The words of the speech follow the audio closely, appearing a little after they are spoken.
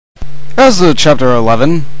As to Chapter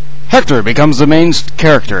 11, Hector becomes the main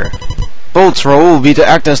character. Bolt's role will be to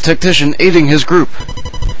act as tactician aiding his group.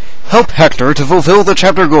 Help Hector to fulfill the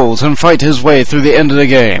chapter goals and fight his way through the end of the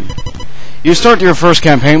game. You start your first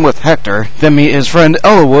campaign with Hector, then meet his friend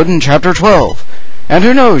Elwood in Chapter 12. And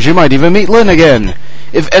who knows, you might even meet Lynn again.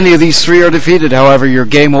 If any of these three are defeated, however, your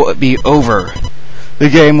game will be over. The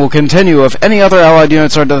game will continue if any other allied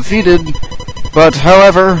units are defeated, but,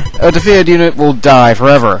 however, a defeated unit will die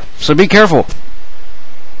forever, so be careful.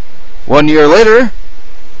 1 year later...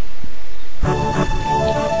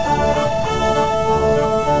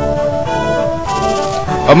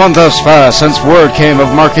 A month has passed since word came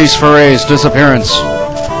of Marquis Ferre's disappearance.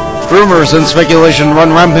 Rumors and speculation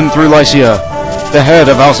run rampant through Lycia. The head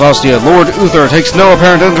of House Ostia, Lord Uther, takes no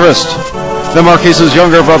apparent interest. The Marquis's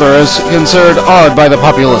younger brother is considered odd by the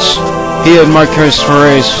populace. He and Marquis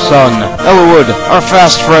Ferre's son, Elwood, are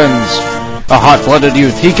fast friends. A hot-blooded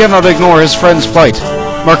youth, he cannot ignore his friend's plight.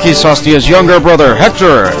 Marquis Ostia's younger brother,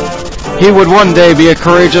 Hector. He would one day be a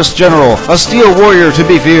courageous general, a steel warrior to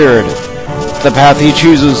be feared. The path he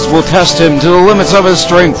chooses will test him to the limits of his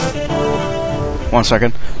strength. 1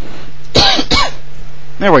 second.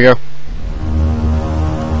 There we go.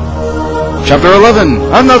 Chapter 11,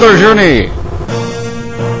 Another Journey.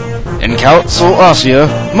 In Council Ostia,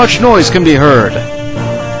 much noise can be heard.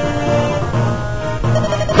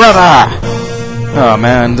 Brother! Oh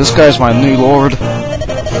man, this guy's my new lord.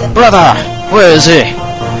 Brother! Where is he?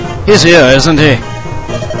 He's here, isn't he?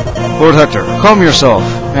 Lord Hector, calm yourself.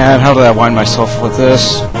 Man, how did I wind myself with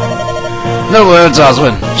this? No words,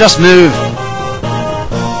 Oswin. Just move.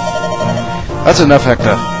 That's enough,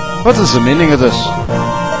 Hector. What is the meaning of this?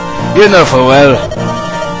 You know full well.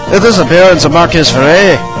 The disappearance of Marquis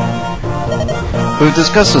Ferre. We've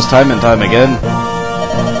discussed this time and time again.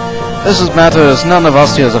 This matter is none of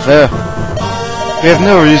Ostia's affair. We have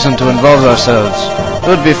no reason to involve ourselves. It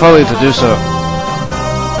would be folly to do so.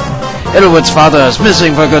 Elwood's father is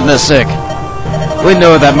missing, for goodness sake. We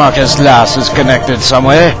know that Marcus Lass is connected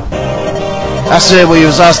somewhere. I say we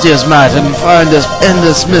use Ostia's might and end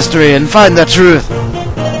this mystery and find the truth.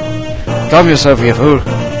 Calm yourself, you fool.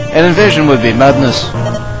 An invasion would be madness.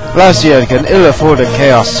 Last year can ill afford the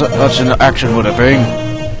chaos such an action would bring.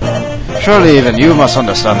 Surely even you must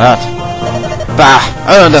understand that. Bah,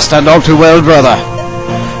 I understand all too well, brother.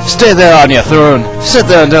 Stay there on your throne. Sit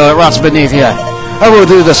there until it rots beneath you. I will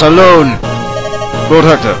do this alone. Lord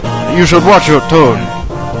Hector, you should watch your tone.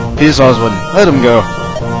 Peace, Oswin. Let him go.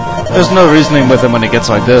 There's no reasoning with him when he gets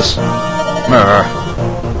like this. Yeah,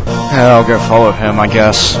 I'll go follow him, I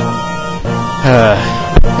guess.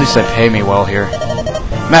 At least they pay me well here.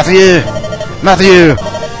 Matthew! Matthew!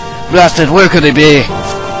 Blasted, where could he be?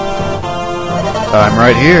 I'm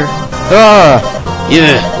right here. Ah!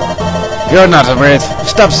 You're not a wraith.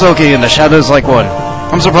 Stop sulking in the shadows like one.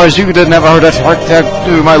 I'm surprised you didn't have a heart attack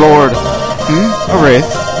too, my lord. A wraith?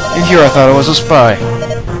 And here I thought I was a spy.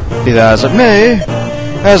 Be that as it may,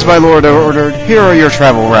 as my lord ordered, here are your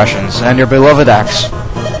travel rations and your beloved axe.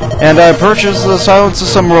 And I purchased the silence of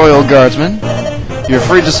some royal guardsmen. You're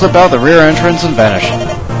free to slip out the rear entrance and vanish.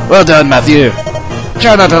 Well done, Matthew.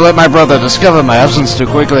 Try not to let my brother discover my absence too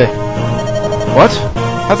quickly. What?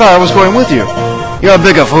 I thought I was going with you. You're a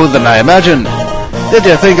bigger fool than I imagined. Did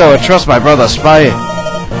you think I would trust my brother's spy?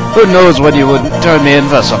 Who knows when you would turn me in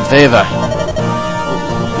for some favor?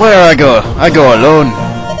 Where I go alone.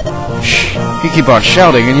 Shh, you keep on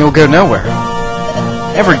shouting and you'll go nowhere.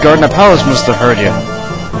 Every guard in the palace must have heard you.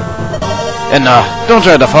 And don't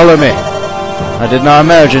try to follow me. I did not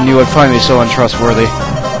imagine you would find me so untrustworthy.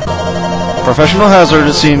 Professional hazard,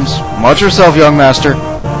 it seems. Watch yourself, young master.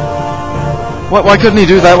 Why couldn't he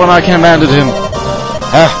do that when I commanded him?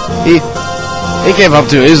 He gave up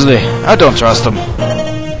too easily. I don't trust him.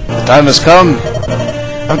 The time has come.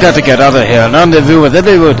 I've got to get out of here and rendezvous with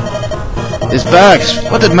Elwood. His bags.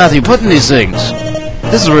 What did Matthew put in these things?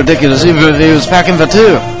 This is ridiculous, even if he was packing for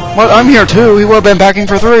 2. Well, I'm here too. He would have been packing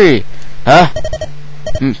for 3. Huh?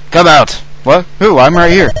 Come out. What? Who? I'm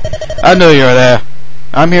right here. I know you're there.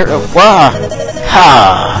 I'm here. Wah!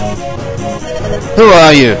 Ha! Who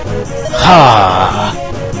are you? Ha!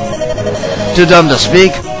 Too dumb to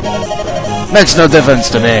speak? Makes no difference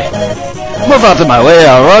to me. Move out of my way,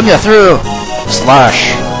 I'll run you through.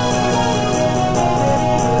 Slash.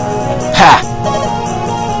 Ha!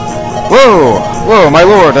 Whoa! Whoa, my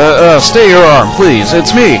lord, stay your arm, please.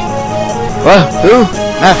 It's me. What? Who?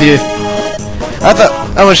 Matthew. I thought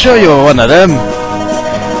I would show you one of them.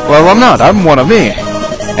 Well, I'm not. I'm one of me.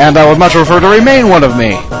 And I would much prefer to remain one of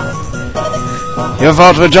me. Your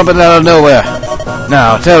fault for jumping out of nowhere.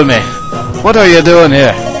 Now, tell me, what are you doing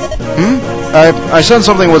here? I sensed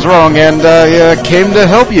something was wrong and came to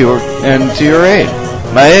help you and to your aid.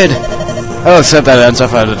 My aid? I'll accept that answer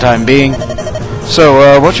for the time being.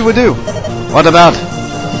 So, what should we do? What about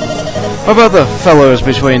the fellows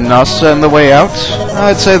between us and the way out?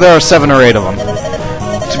 I'd say there are 7 or 8 of them.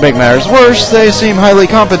 To make matters worse, they seem highly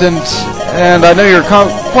competent, and I know you're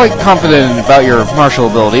quite confident about your martial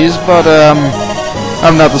abilities, but,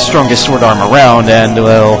 I'm not the strongest sword arm around, and,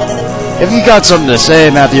 well, if you got something to say,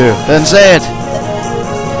 Matthew, then say it.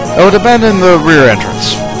 I would abandon the rear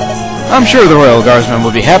entrance. I'm sure the Royal Guardsmen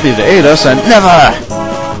would be happy to aid us, and never!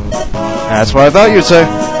 That's what I thought you'd say.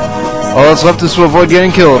 All that's left is to avoid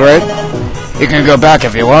getting killed, right? You can go back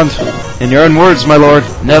if you want. In your own words, my lord,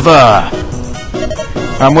 never!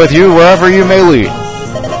 I'm with you wherever you may lead.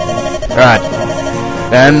 Right.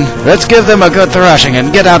 Then, let's give them a good thrashing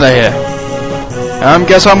and get out of here.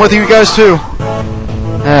 Guess I'm with you guys too.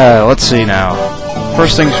 Let's see now.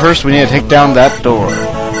 First things first, we need to take down that door.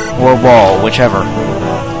 Or wall, whichever.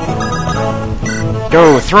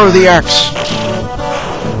 Go, throw the axe!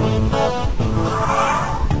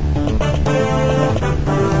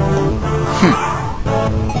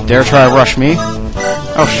 Dare try to rush me?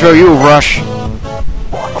 I'll show you, rush!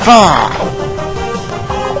 Fah!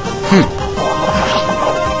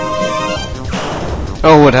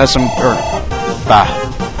 Oh, it has some...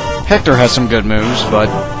 Hector has some good moves, but...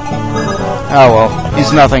 oh well,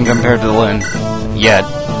 he's nothing compared to Lyn. Yet.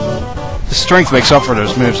 His strength makes up for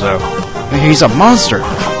those moves, though. He's a monster!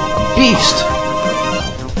 Beast!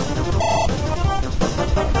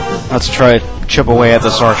 Let's try to chip away at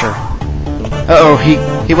this archer. Uh-oh,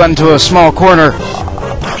 he went into a small corner.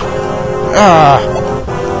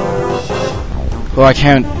 Well, I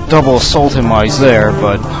can't double assault him while he's there,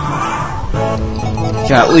 but...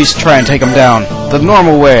 can at least try and take him down. The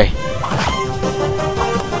normal way.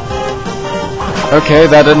 Okay,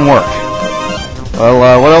 that didn't work.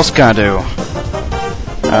 Well, what else can I do?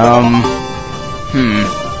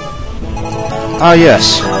 Ah,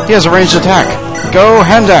 yes. He has a ranged attack. Go,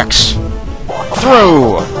 hand axe!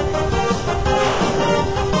 Throw!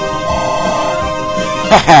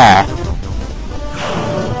 Haha!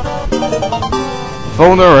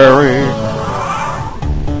 Vulnerary.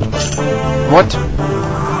 What?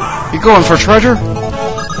 You going for treasure?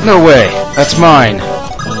 No way. That's mine.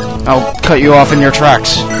 I'll cut you off in your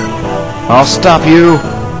tracks. I'll stop you.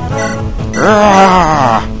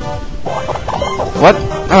 Ah! What?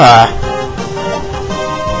 Ah!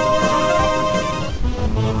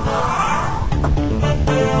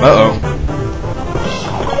 Uh-oh.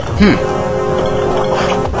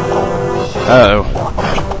 Uh-oh.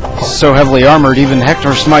 He's so heavily armored, even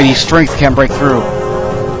Hector's mighty strength can't break through.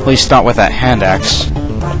 At least not with that hand axe.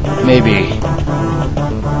 Maybe.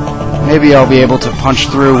 Maybe I'll be able to punch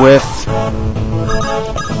through with...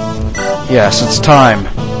 yes, it's time.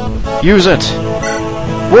 Use it!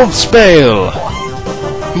 Wolf's Bale!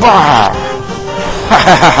 Bah! Ha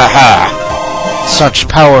ha ha ha ha! Such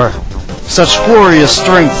power! Such glorious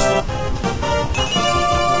strength!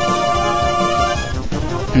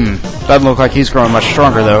 Doesn't look like he's growing much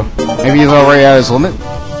stronger, though. Maybe he's already at his limit?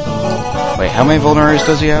 Wait, how many vulneraries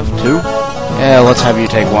does he have? 2? Yeah, let's have you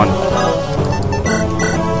take one.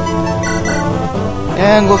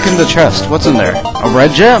 And look in the chest. What's in there? A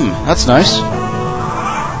red gem! That's nice.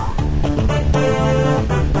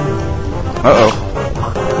 Uh-oh.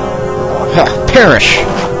 Ha! Perish!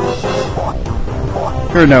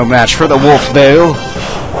 You're no match for the Wolf Bale.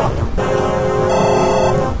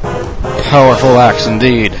 Powerful axe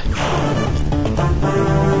indeed.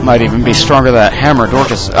 Might even be stronger than that hammer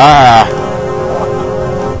Dorcas. Ah!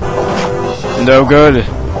 No good.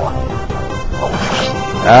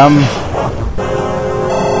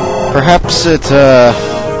 Perhaps it's a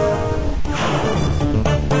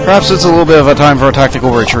little bit of a time for a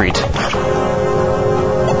tactical retreat.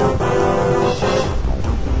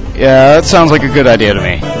 Yeah, that sounds like a good idea to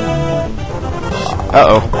me.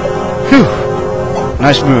 Uh-oh. Whew.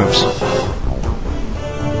 Nice moves.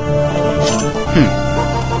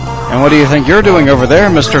 And what do you think you're doing over there,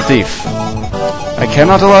 Mr. Thief? I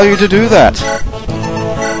cannot allow you to do that.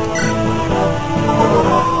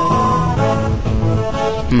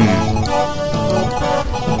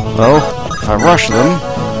 Well, if I rush them,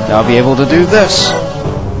 I'll be able to do this.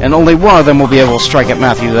 And only one of them will be able to strike at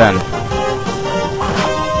Matthew then.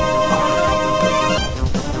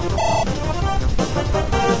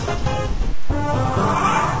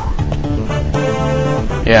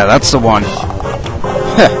 Yeah, that's the one.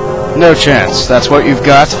 Heh. No chance. That's what you've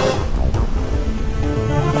got?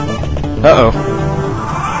 Uh-oh.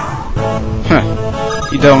 Huh.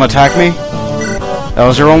 You don't attack me? That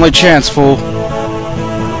was your only chance, fool.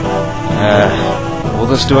 Will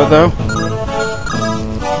this do it, though?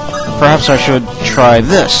 Perhaps I should try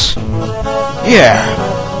this. Yeah!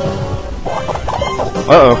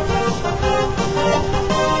 Uh-oh.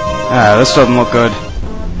 This doesn't look good.